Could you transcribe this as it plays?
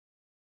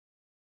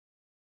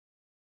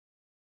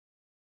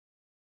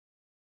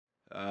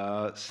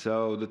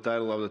So the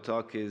title of the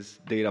talk is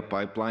Data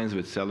Pipelines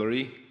with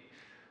Celery,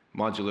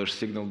 Modular,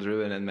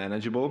 Signal-Driven, and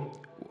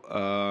Manageable.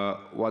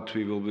 What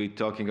we will be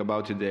talking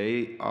about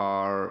today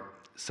are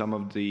some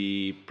of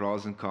the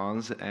pros and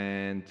cons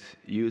and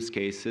use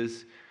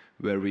cases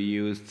where we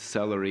used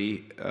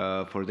Celery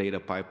for data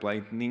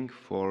pipelining,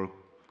 for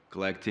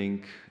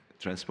collecting,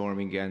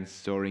 transforming, and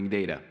storing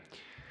data.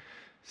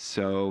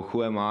 So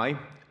who am I?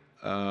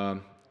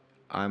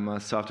 I'm a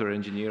software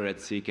engineer at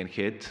Seek and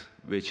Hit,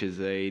 which is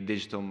a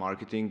digital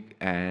marketing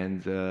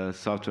and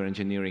software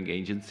engineering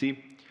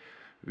agency.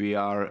 We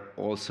are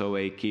also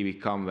a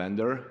KiwiCom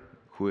vendor,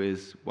 who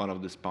is one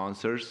of the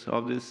sponsors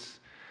of this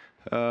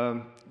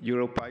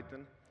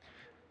EuroPython.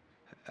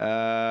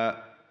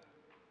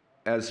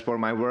 As for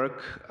my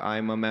work,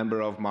 I'm a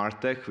member of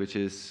MarTech, which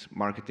is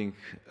marketing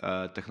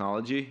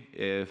technology.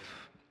 If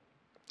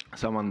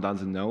someone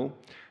doesn't know,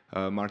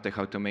 MarTech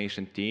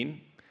automation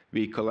team.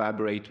 We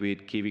collaborate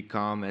with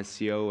KiwiCom,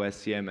 SEO,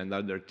 SEM, and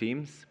other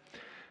teams,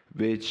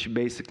 which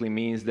basically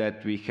means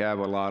that we have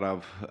a lot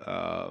of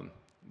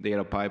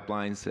data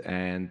pipelines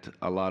and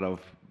a lot of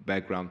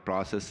background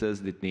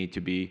processes that need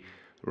to be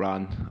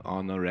run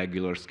on a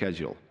regular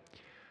schedule.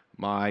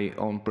 My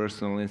own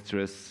personal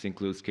interests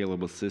include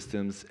scalable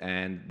systems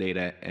and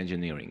data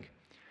engineering.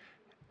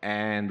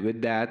 And with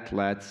that,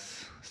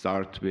 let's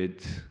start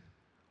with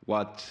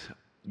what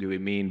do we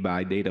mean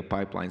by data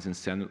pipelines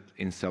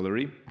in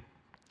Celery.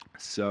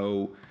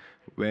 So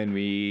when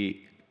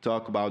we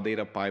talk about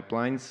data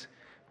pipelines,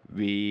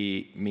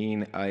 we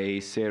mean a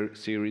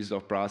series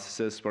of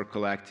processes for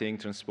collecting,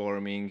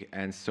 transforming,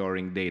 and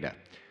storing data.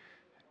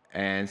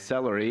 And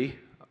Celery,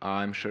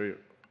 I'm sure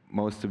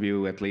most of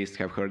you at least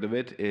have heard of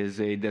it,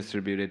 is a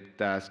distributed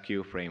task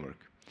queue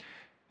framework.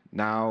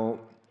 Now,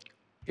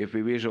 if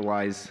we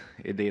visualize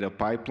a data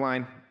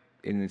pipeline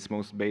in its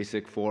most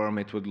basic form,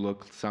 it would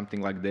look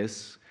something like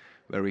this,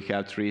 where we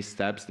have 3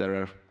 steps that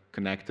are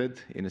connected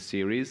in a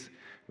series,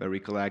 where we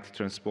collect,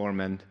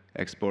 transform, and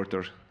export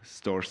or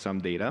store some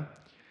data.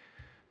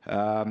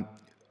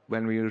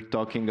 When we're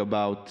talking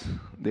about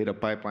data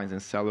pipelines in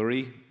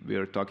Celery, we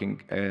are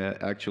talking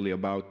actually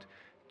about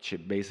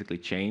basically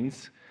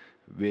chains,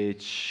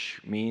 which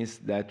means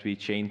that we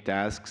chain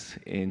tasks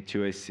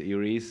into a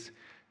series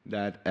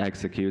that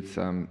executes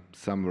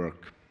some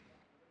work.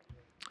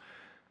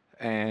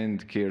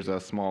 And here's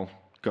a small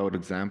code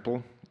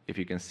example, if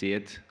you can see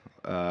it,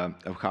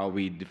 of how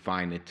we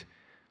define it.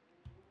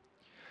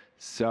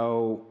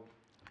 So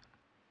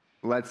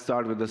let's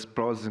start with the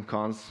pros and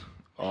cons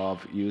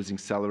of using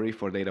Celery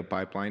for data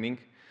pipelining.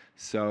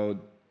 So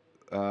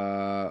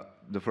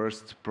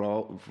first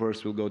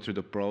we'll go through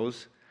the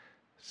pros.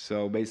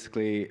 So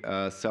basically,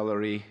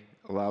 Celery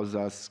allows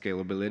us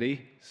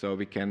scalability, so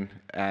we can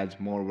add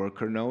more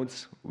worker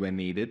nodes when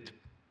needed.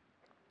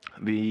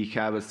 We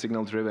have a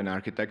signal-driven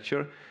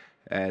architecture,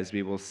 as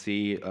we will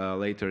see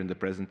later in the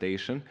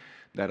presentation,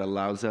 that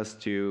allows us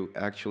to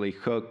actually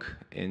hook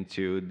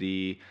into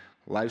the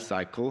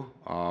lifecycle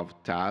of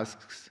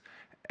tasks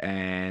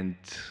and,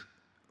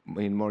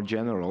 in more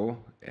general,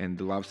 in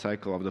the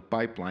lifecycle of the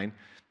pipeline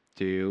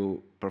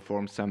to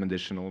perform some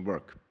additional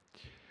work.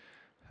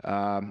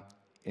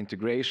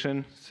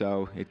 Integration,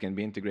 so it can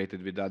be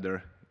integrated with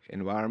other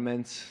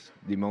environments.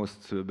 The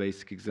most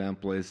basic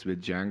example is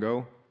with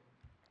Django.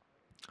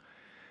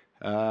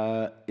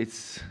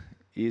 It's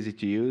easy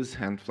to use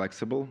and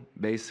flexible.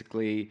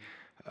 Basically,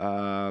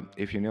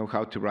 if you know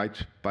how to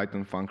write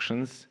Python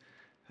functions,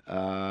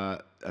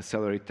 a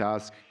Celery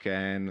task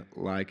can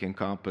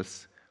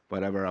encompass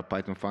whatever a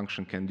Python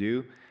function can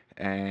do,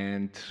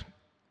 and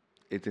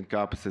it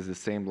encompasses the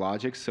same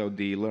logic, so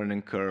the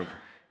learning curve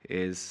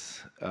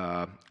is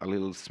a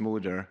little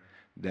smoother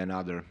than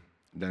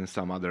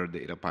some other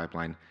data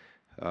pipeline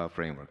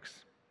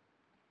frameworks.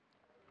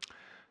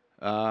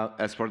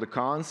 As for the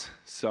cons,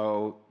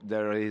 so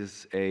there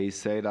is a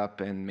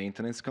setup and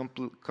maintenance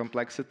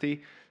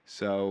complexity.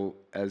 So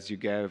as you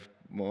get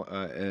more,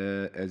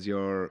 as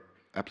your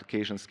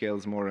application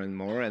scales more and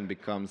more and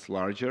becomes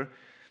larger,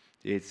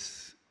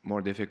 it's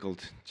more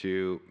difficult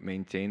to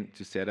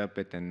set up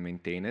it and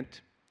maintain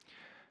it.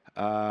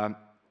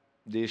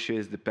 The issue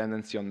is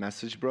dependency on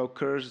message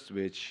brokers,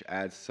 which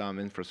adds some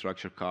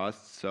infrastructure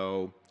costs.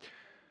 So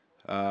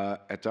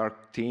at our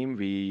team,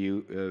 we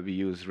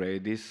use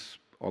Redis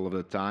all of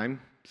the time.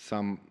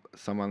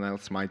 Someone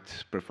else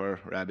might prefer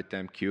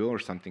RabbitMQ or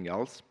something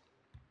else.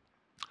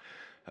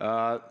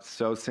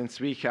 So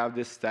since we have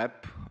this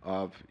step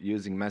of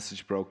using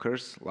message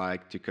brokers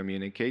to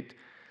communicate,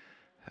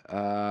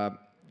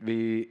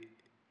 we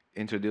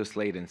introduce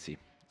latency,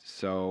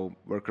 so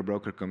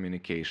worker-broker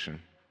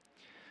communication.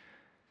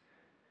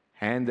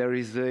 And there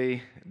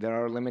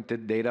are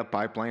limited data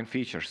pipeline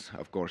features,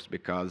 of course,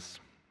 because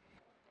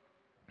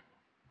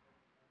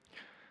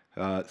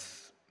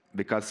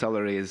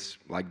Celery is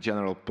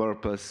general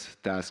purpose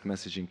task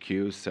messaging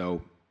queue,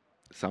 so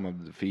some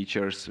of the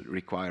features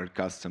require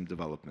custom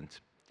development.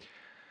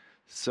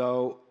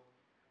 So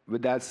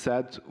with that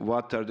said,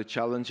 what are the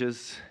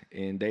challenges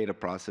in data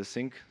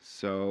processing?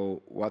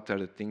 So what are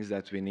the things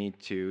that we need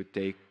to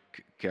take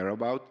care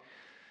about.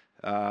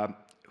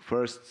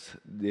 First,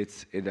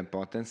 it's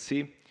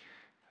idempotency,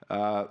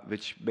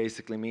 which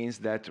basically means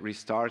that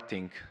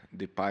restarting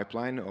the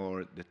pipeline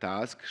or the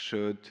task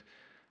should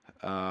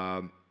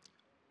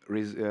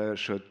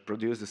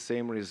produce the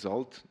same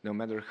result no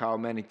matter how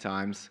many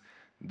times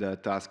the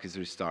task is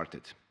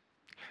restarted.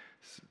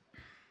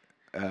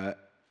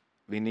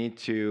 We need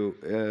to,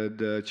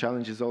 the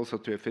challenge is also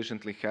to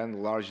efficiently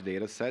handle large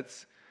data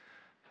sets.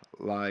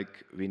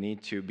 Like, we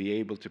need to be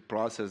able to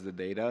process the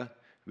data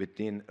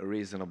within a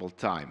reasonable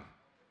time.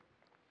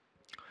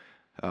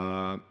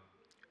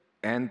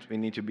 And we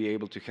need to be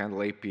able to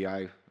handle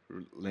API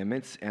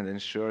limits and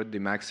ensure the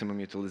maximum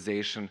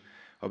utilization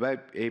of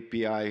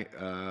API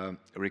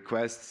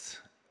requests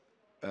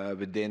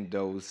within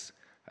those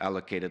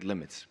allocated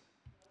limits.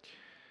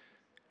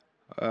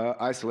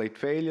 Isolate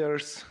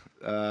failures.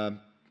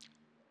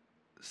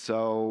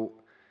 So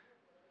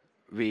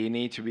we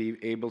need to be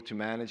able to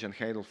manage and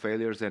handle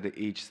failures at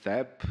each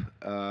step.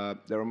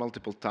 There are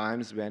multiple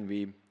times when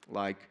we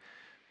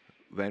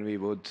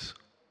would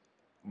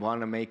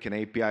want to make an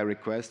API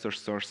request or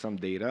store some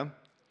data.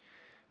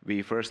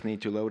 We first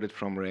need to load it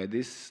from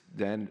Redis.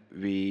 Then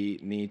we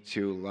need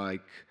to,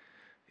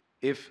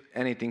 if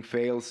anything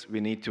fails, we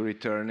need to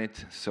return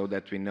it so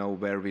that we know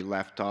where we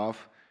left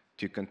off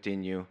to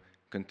continue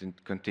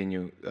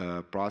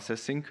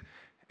processing.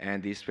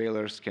 And these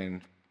failures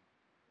can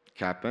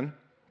happen.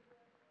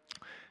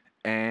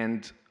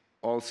 And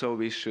also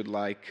we should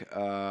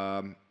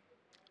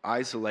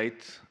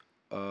isolate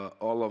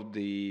all of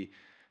the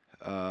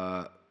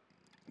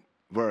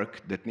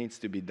work that needs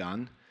to be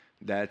done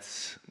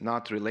that's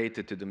not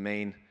related to the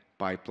main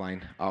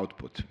pipeline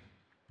output.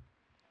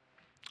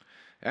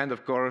 And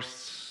of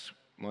course,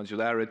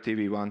 modularity,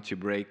 we want to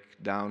break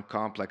down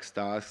complex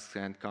tasks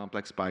and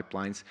complex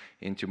pipelines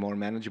into more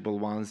manageable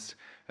ones,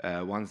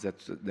 ones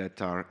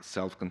that are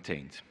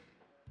self-contained.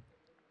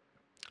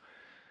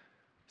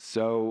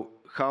 So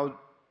how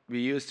we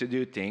used to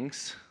do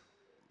things,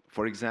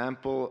 for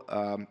example,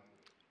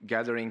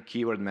 gathering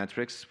keyword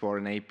metrics for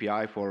an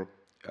API for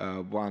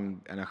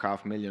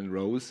 1.5 million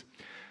rows.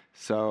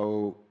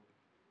 So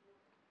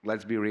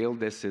let's be real,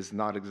 this is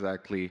not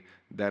exactly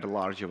that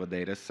large of a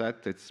data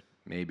set. It's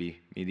maybe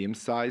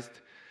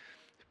medium-sized.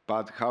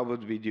 But how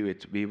would we do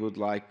it? We would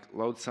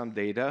load some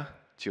data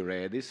to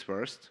Redis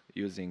first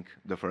using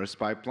the first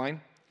pipeline.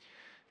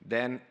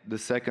 Then the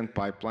second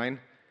pipeline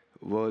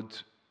would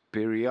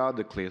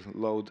periodically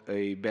load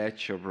a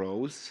batch of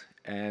rows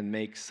and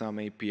make some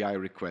API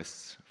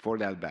requests for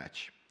that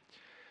batch.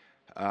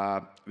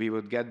 We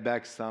would get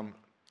back some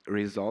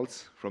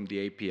results from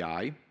the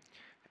API,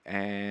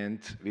 and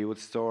we would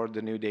store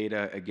the new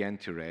data again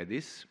to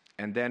Redis.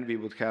 And then we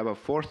would have a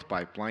fourth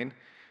pipeline,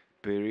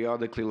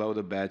 periodically load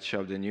a batch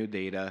of the new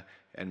data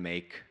and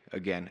make,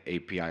 again,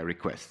 API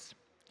requests.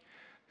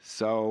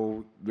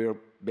 So we're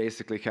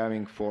basically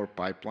having 4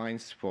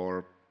 pipelines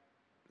for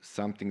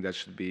something that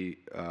should be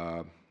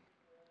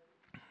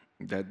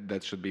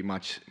that should be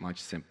much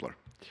simpler.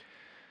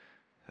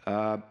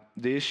 The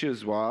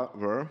issues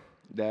were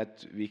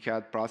that we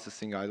had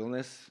processing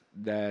idleness,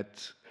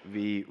 that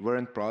we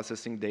weren't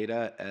processing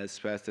data as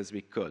fast as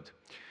we could.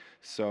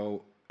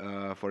 So,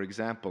 for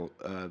example,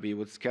 we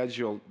would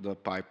schedule the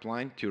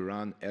pipeline to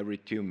run every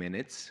 2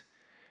 minutes,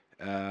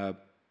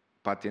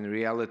 but in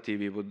reality,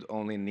 we would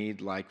only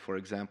need, for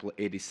example,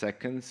 80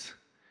 seconds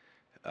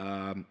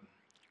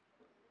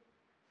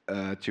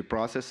to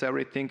process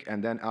everything,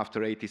 and then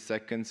after 80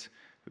 seconds,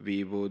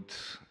 we would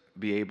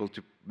be able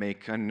to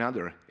make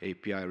another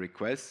API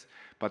request,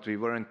 but we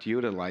weren't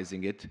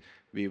utilizing it.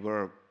 We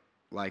were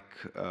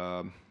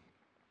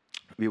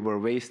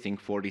wasting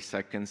 40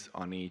 seconds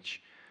on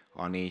each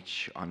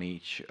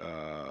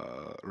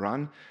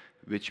run,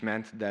 which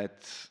meant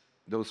that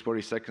those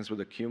 40 seconds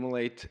would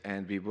accumulate,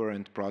 and we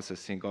weren't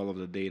processing all of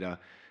the data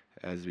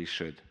as we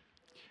should.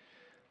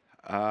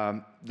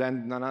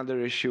 Then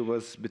another issue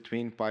was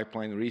between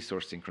pipeline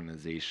resource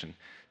synchronization.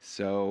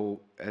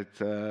 So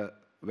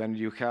when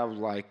you have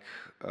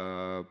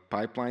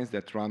pipelines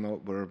that run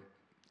over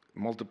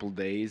multiple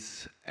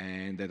days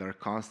and that are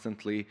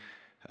constantly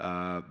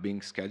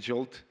being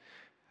scheduled,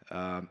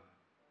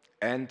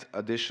 and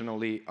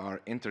additionally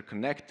are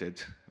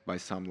interconnected by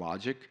some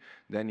logic,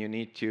 then you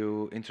need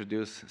to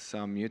introduce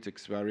some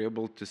mutex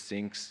variable to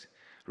sync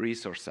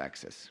resource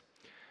access.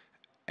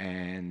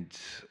 And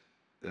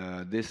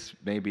this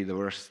may be the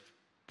worst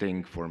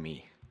thing for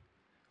me,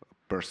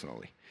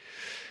 personally.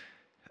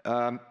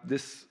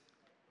 This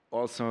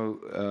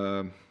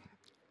also,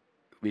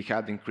 we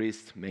had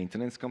increased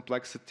maintenance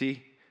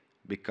complexity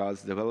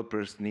because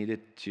developers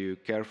needed to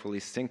carefully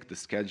sync the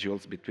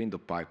schedules between the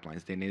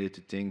pipelines. They needed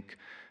to think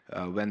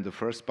when the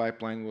first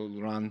pipeline will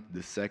run,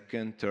 the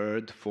second,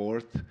 third,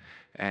 fourth,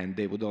 and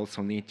they would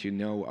also need to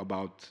know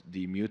about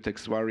the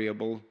mutex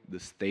variable, the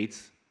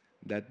states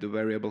that the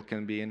variable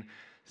can be in.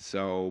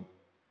 So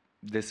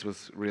this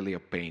was really a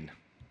pain.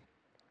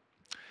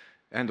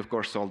 And of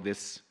course, all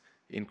this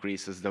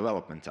increases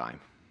development time.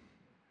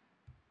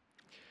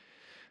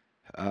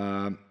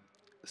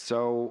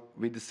 So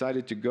we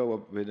decided to go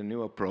up with a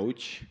new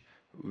approach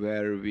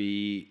where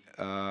we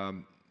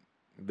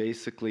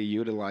basically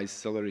utilize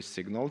Celery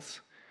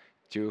signals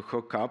to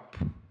hook up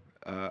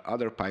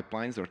other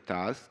pipelines or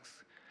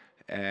tasks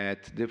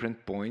at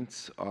different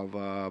points of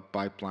a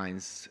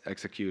pipeline's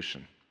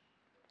execution.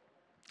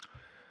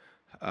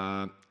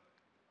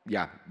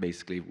 Yeah,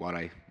 basically what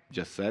I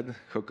just said,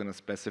 hook on a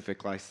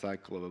specific life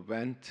cycle of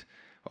event,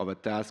 of a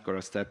task or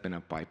a step in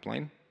a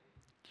pipeline.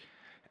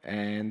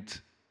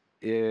 And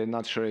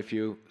not sure if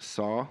you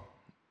saw,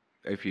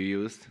 if you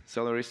used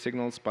Celery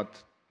signals,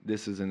 but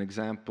this is an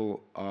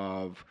example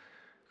of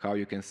how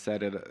you can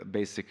set a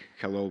basic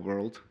hello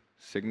world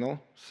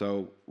signal.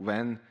 So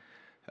when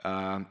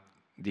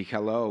the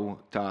hello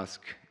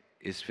task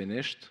is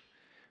finished,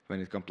 when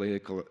it's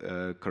completed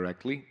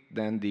correctly,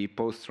 then the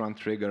post-run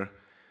trigger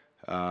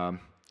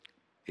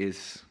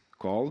is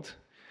called,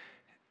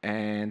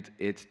 and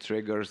it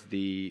triggers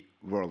the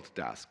world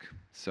task.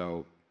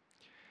 So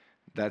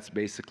that's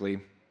basically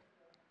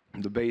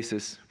the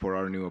basis for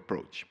our new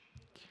approach.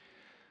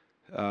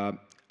 I'm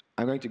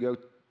going to go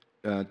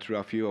through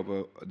a few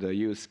of the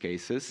use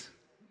cases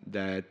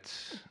that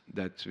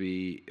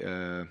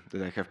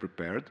I have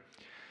prepared.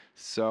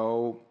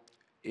 So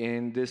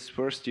in this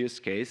first use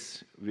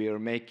case, we are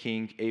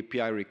making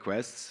API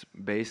requests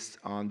based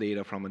on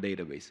data from a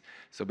database.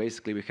 So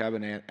basically, we have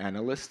an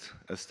analyst,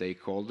 a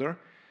stakeholder,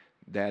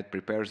 that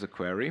prepares a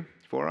query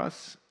for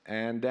us,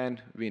 and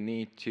then we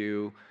need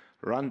to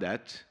run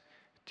that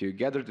to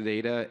gather the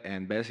data,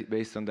 and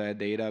based on that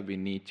data, we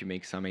need to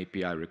make some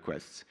API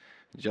requests.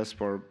 Just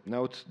for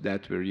note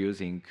that we're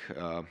using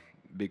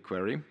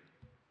BigQuery.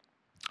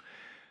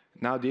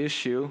 Now, the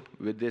issue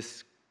with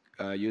this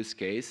use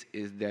case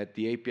is that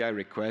the API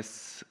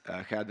requests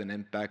had an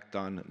impact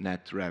on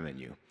net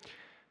revenue,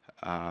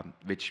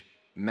 which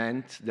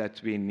meant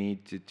that we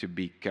needed to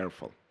be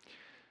careful.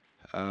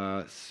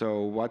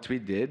 So what we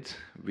did,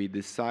 we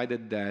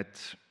decided that,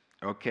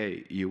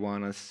 okay, you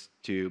want us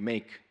to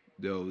make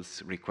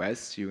those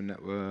requests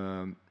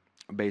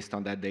based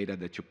on that data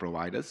that you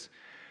provide us,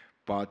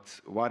 but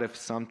what if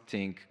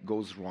something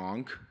goes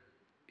wrong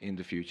in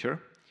the future?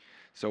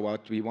 So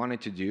what we wanted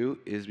to do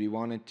is we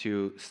wanted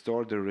to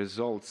store the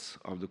results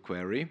of the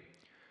query,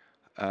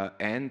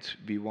 and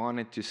we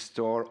wanted to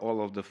store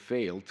all of the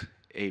failed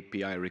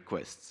API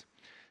requests,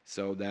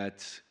 so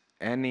that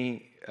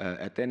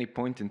at any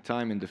point in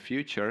time in the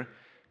future,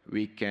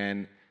 we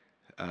can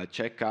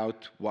check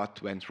out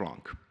what went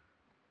wrong.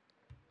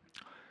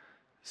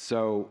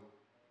 So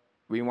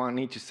we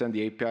need to send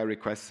the API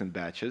requests in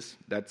batches.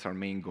 That's our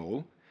main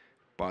goal.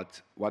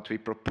 But what we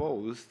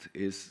proposed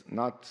is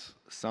not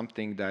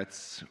something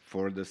that's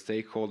for the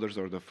stakeholders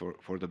or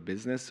for the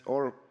business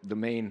or the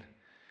main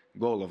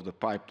goal of the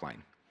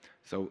pipeline.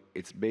 So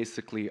it's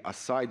basically a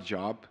side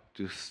job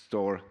to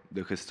store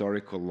the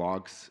historical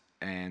logs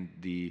and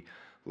the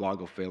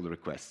log of failed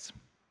requests.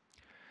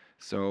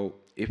 So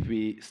if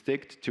we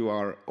stick to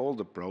our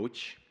old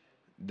approach,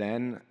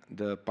 then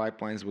the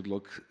pipelines would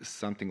look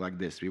something like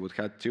this. We would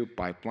have two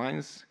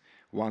pipelines,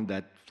 one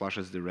that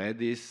flushes the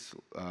Redis,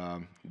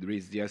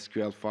 reads the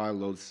SQL file,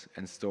 loads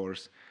and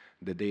stores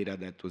the data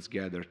that was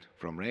gathered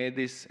from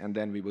Redis, and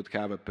then we would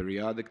have a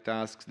periodic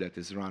task that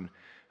is run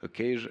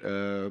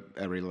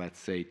every, let's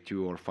say,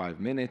 2 or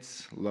 5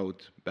 minutes,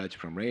 load batch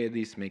from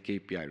Redis, make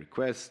API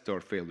requests, store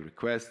failed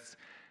requests,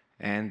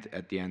 and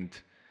at the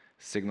end,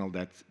 signal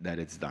that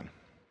it's done.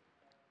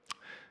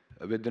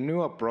 With the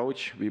new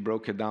approach, we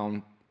broke it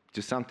down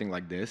to something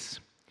like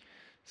this.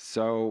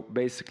 So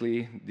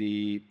basically,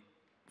 the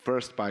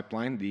first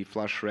pipeline, the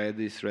flush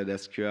Redis, read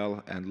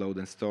SQL, and load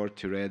and store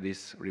to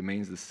Redis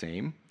remains the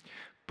same.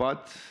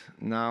 But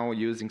now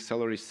using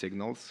Celery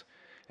signals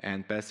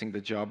and passing the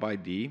job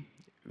ID,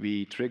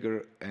 we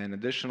trigger an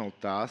additional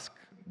task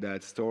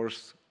that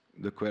stores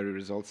the query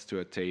results to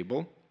a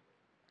table.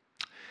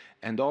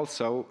 And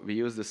also, we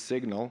use the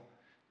signal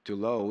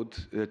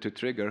to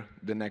trigger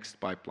the next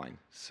pipeline.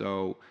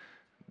 So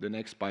the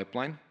next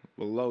pipeline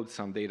will load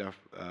some data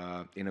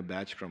in a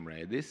batch from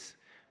Redis,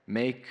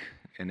 make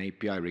an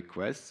API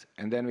request,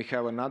 and then we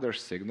have another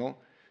signal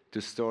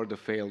to store the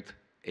failed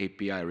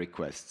API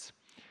requests.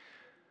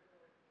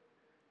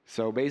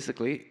 So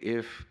basically,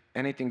 if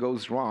anything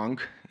goes wrong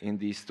in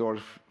the store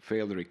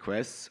failed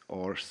requests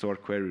or store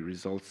query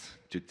results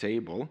to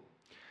table,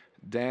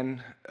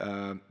 then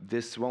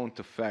this won't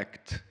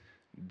affect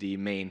the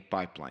main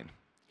pipeline.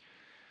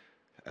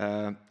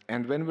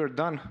 And when we're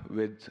done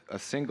with a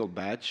single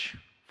batch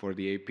for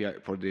the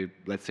API,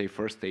 let's say,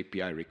 first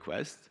API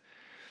request,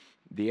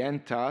 the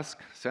end task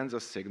sends a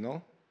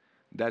signal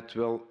that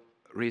will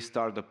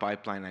restart the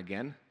pipeline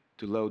again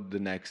to load the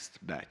next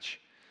batch.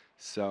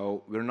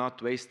 So we're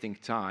not wasting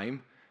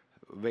time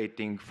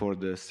waiting for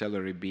the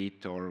Celery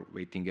beat or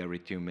waiting every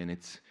 2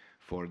 minutes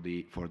for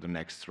the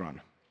next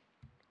run.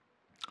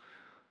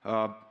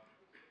 I'm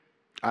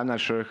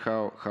not sure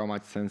how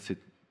much sense it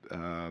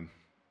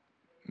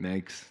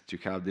makes to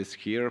have this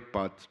here,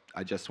 but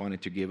I just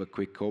wanted to give a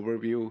quick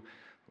overview,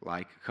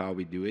 like how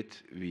we do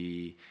it.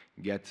 We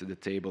get the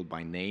table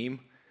by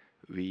name,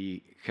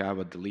 we have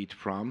a delete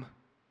from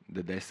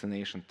the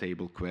destination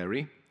table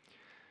query,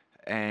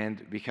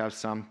 and we have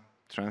some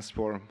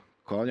transform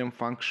column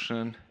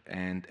function,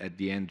 and at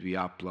the end we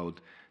upload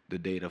the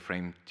data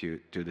frame to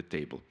the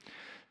table.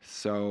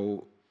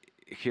 So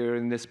here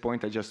in this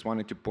point, I just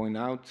wanted to point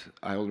out,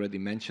 I already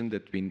mentioned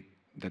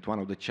that one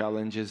of the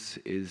challenges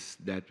is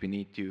that we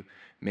need to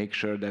make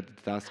sure that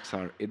the tasks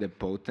are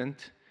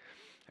idempotent.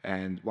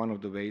 And one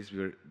of the ways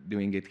we're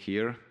doing it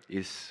here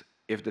is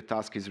if the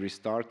task is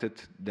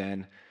restarted,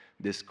 then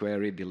this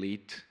query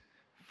delete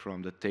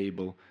from the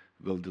table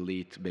will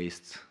delete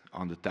based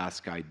on the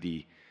task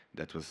ID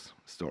that was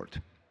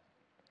stored.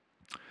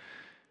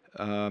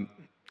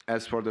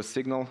 As for the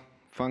signal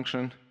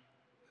function,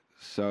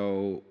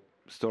 so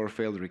store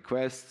failed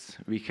requests,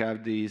 we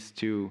have these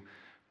two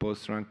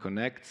post-run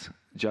connects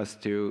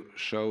just to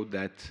show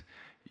that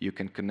you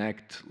can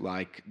connect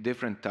like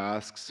different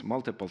tasks,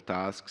 multiple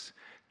tasks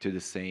to the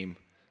same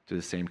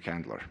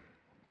handler.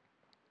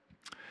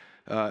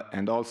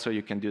 And also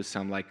you can do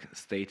some like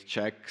state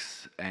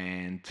checks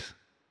and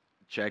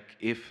check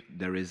if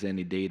there is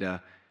any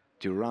data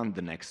to run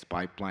the next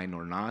pipeline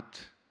or not.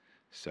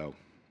 So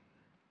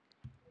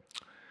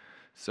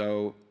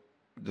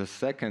the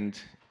second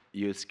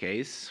use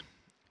case,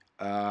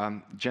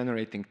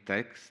 generating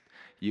text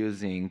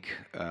using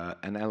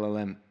an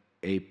LLM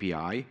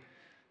API.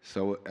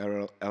 So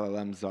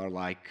LLMs are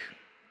like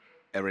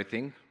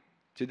everything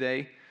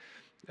today,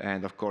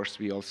 and of course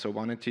we also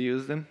wanted to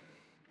use them.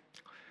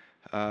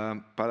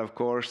 But of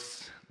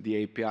course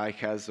the API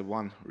has a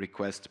 1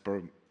 request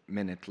per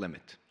minute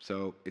limit.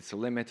 So it's a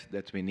limit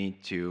that we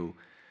need to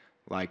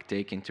like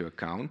take into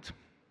account.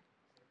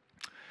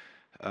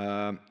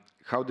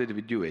 How did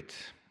we do it?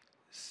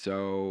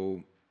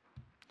 So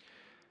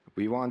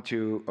we want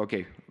to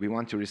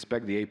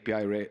respect the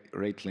API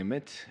rate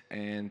limit,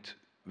 and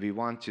we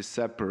want to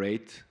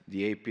separate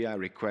the API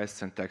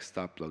requests and text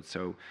upload.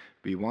 So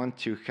we want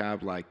to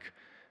have like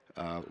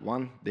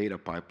one data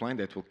pipeline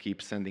that will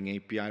keep sending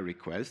API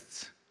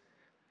requests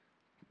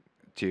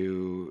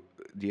to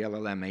the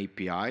LLM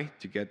API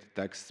to get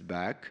the text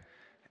back,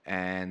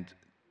 and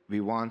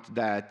we want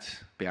that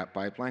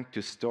pipeline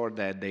to store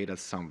that data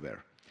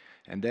somewhere.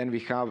 And then we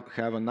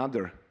have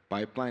another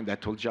pipeline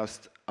that will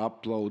just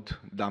upload,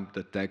 dump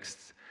the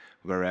texts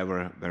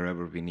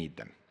wherever we need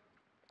them.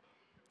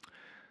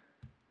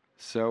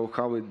 So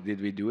how did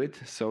we do it?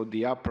 So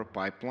the upper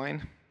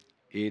pipeline,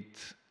 it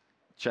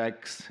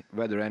checks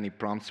whether any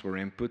prompts were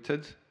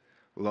inputted,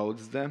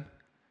 loads them,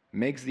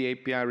 makes the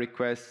API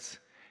requests,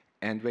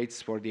 and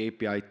waits for the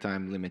API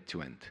time limit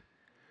to end.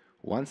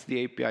 Once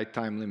the API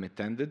time limit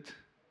ended,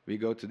 we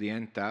go to the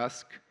end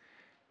task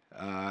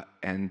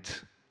and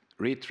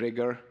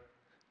re-trigger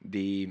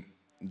the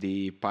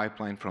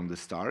pipeline from the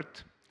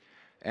start,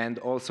 and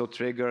also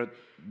trigger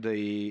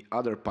the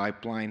other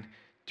pipeline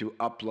to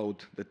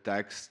upload the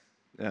text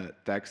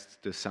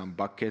to some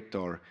bucket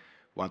or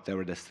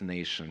whatever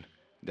destination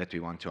that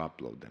we want to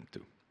upload them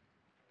to.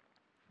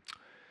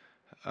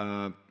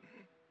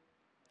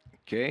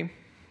 Okay,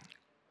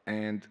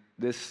 and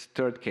this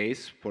third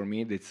case, for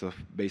me, it's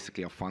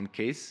basically a fun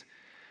case.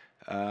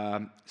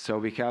 So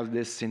we have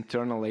this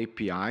internal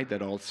API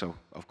that also,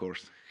 of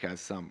course, has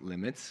some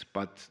limits,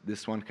 but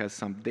this one has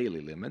some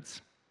daily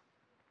limits.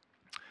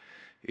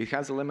 It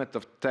has a limit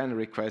of 10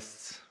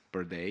 requests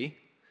per day,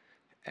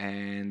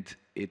 and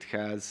it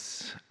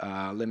has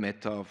a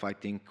limit of, I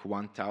think,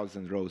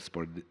 1,000 rows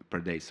per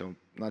day. So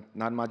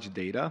not much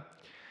data,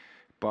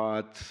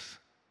 but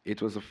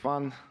it was a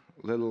fun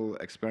little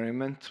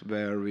experiment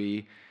where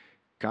we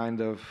kind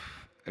of,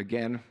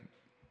 again,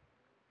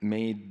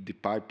 made the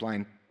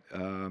pipeline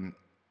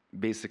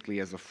basically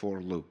as a for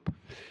loop.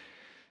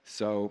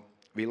 So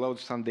we load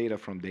some data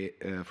from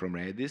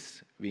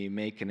Redis, we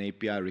make an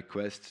API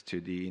request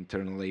to the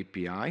internal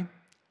API,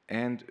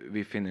 and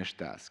we finish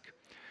task.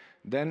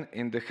 Then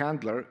in the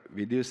handler,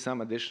 we do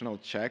some additional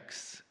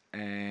checks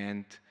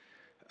and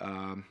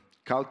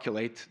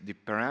calculate the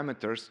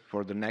parameters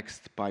for the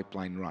next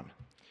pipeline run.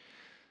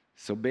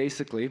 So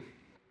basically,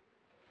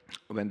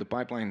 when the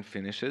pipeline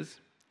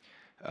finishes,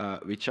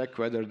 we check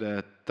whether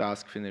the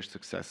task finished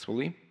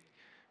successfully.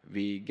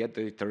 We get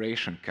the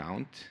iteration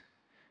count.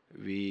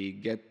 We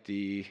get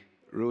the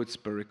routes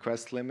per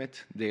request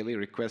limit, daily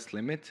request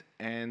limit,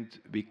 and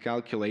we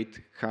calculate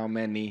how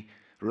many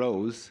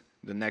rows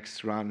the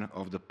next run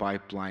of the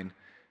pipeline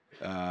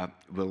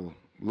will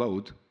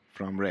load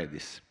from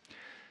Redis.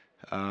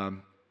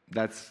 And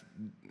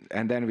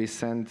then we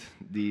send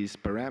these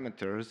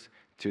parameters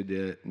to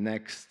the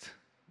next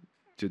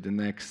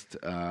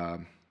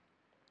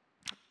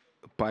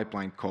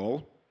pipeline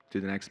call,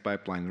 to the next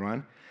pipeline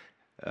run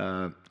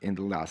in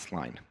the last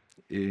line.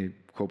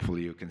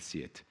 Hopefully you can see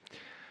it.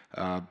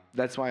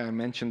 That's why I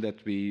mentioned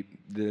that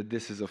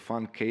this is a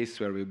fun case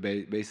where we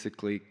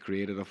basically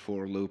created a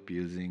for loop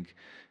using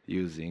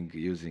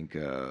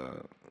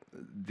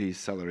these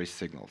Celery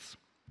signals.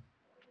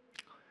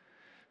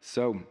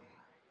 So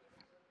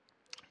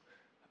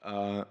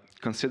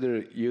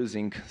consider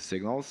using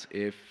signals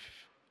if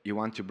you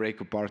want to break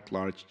apart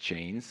large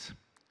chains.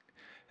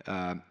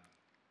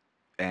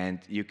 And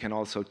you can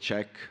also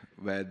check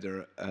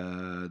whether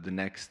the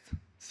next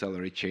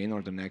Celery chain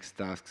or the next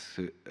tasks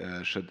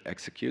should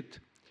execute.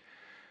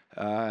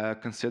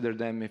 Consider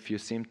them if you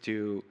seem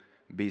to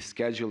be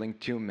scheduling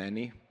too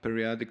many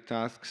periodic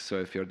tasks. So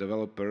if your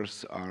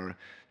developers are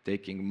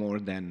taking more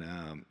than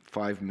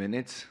 5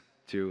 minutes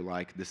to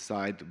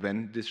decide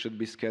when this should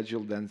be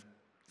scheduled, then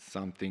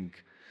something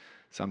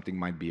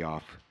might be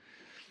off.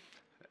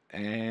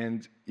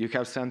 And you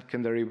have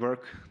secondary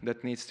work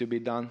that needs to be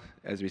done,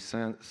 as we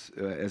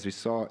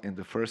saw in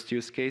the first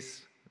use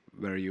case,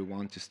 where you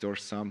want to store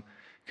some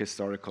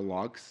historical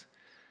logs.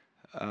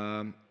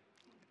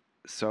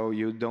 So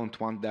you don't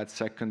want that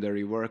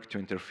secondary work to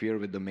interfere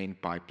with the main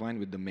pipeline,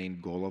 with the main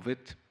goal of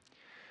it.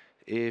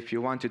 If you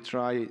want to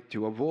try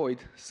to avoid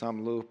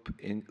some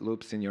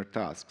loops in your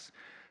tasks.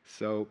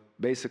 So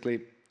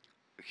basically,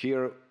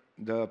 here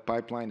the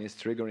pipeline is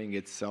triggering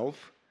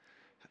itself.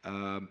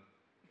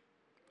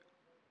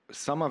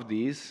 Some of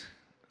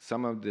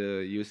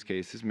the use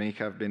cases may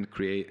have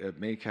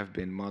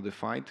been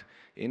modified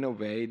in a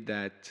way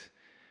that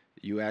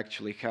you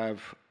actually have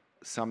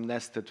some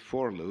nested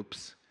for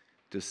loops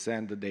to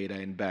send the data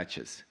in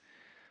batches.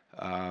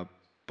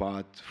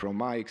 But from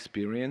my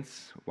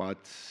experience,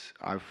 what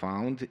I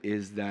found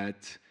is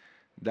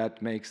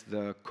that makes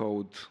the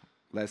code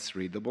less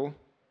readable,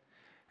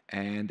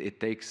 and it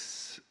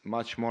takes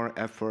much more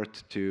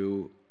effort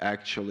to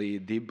actually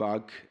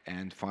debug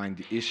and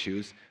find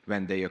issues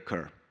when they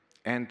occur,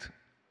 and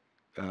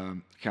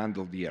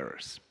handle the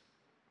errors.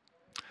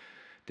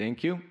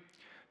 Thank you.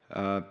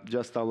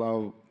 Just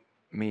allow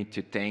me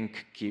to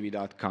thank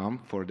Kiwi.com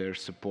for their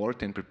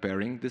support in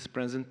preparing this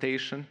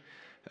presentation.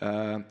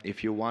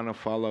 If you want to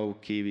follow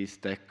Kiwi's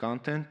tech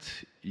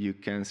content, you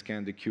can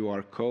scan the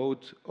QR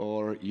code,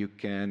 or you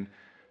can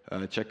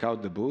check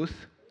out the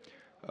booth.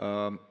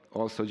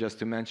 Also, just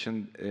to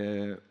mention,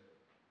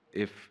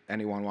 if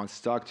anyone wants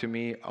to talk to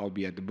me, I'll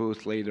be at the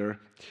booth later.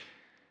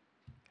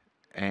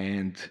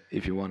 And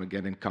if you want to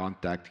get in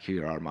contact,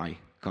 here are my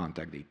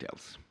contact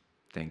details.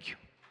 Thank you.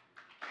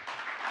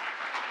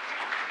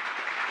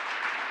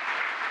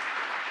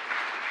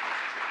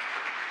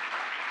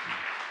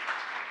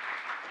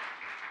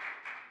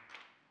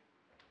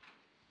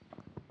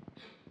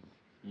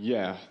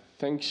 Yeah,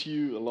 thanks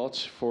you a lot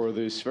for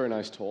this very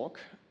nice talk.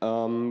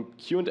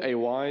 Q&A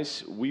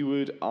wise, we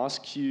would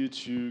ask you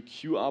to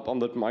queue up on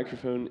that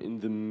microphone in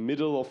the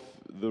middle of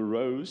the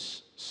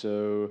rows.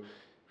 So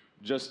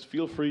just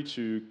feel free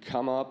to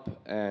come up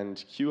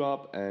and queue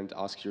up and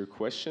ask your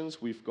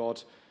questions. We've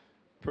got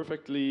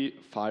perfectly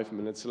 5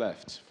 minutes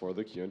left for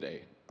the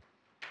Q&A.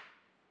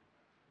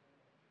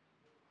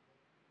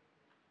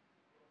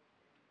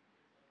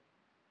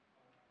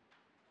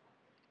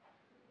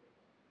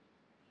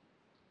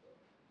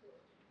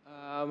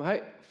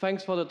 Hi,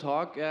 thanks for the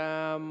talk.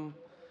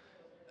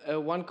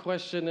 One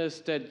question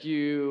is that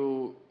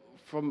you,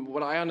 from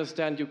what I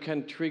understand, you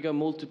can trigger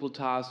multiple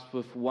tasks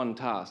with one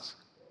task.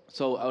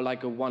 So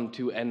like a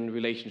 1-to-n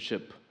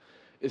relationship.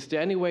 Is there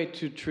any way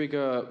to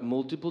trigger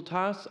multiple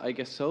tasks? I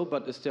guess so,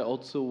 but is there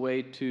also a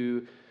way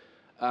to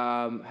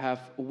have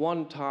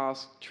one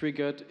task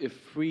triggered if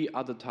 3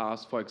 other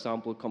tasks, for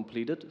example,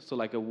 completed? So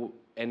like a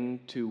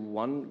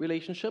n-to-1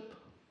 relationship?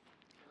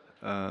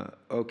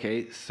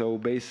 Okay, so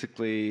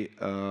basically,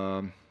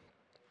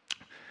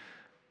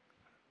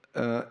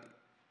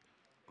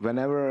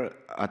 whenever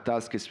a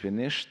task is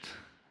finished,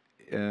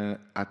 the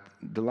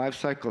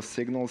lifecycle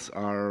signals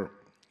are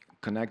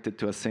connected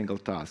to a single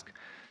task.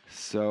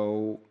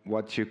 So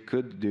what you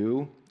could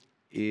do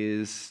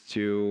is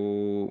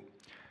to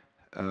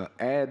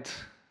add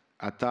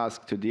a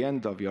task to the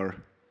end of your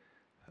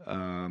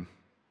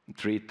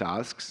 3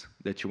 tasks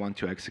that you want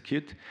to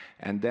execute,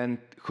 and then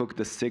hook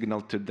the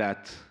signal to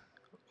that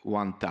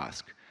one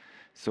task.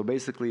 So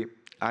basically,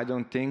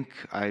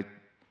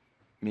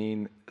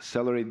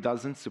 Celery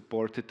doesn't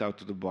support it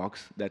out of the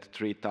box that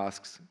 3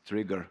 tasks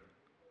trigger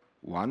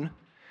 1,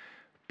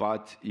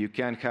 but you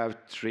can have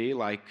 3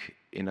 like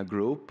in a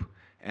group,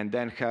 and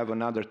then have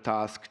another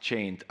task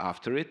chained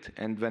after it,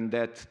 and when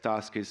that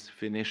task is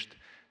finished,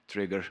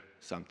 trigger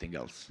something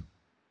else.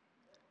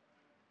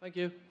 Thank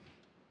you.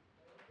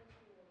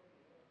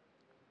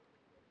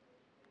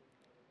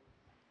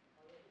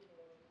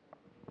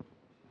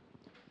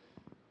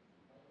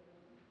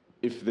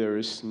 If there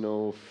is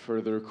no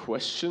further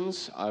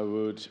questions, I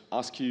would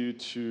ask you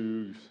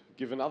to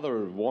give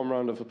another warm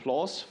round of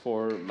applause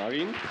for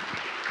Marin.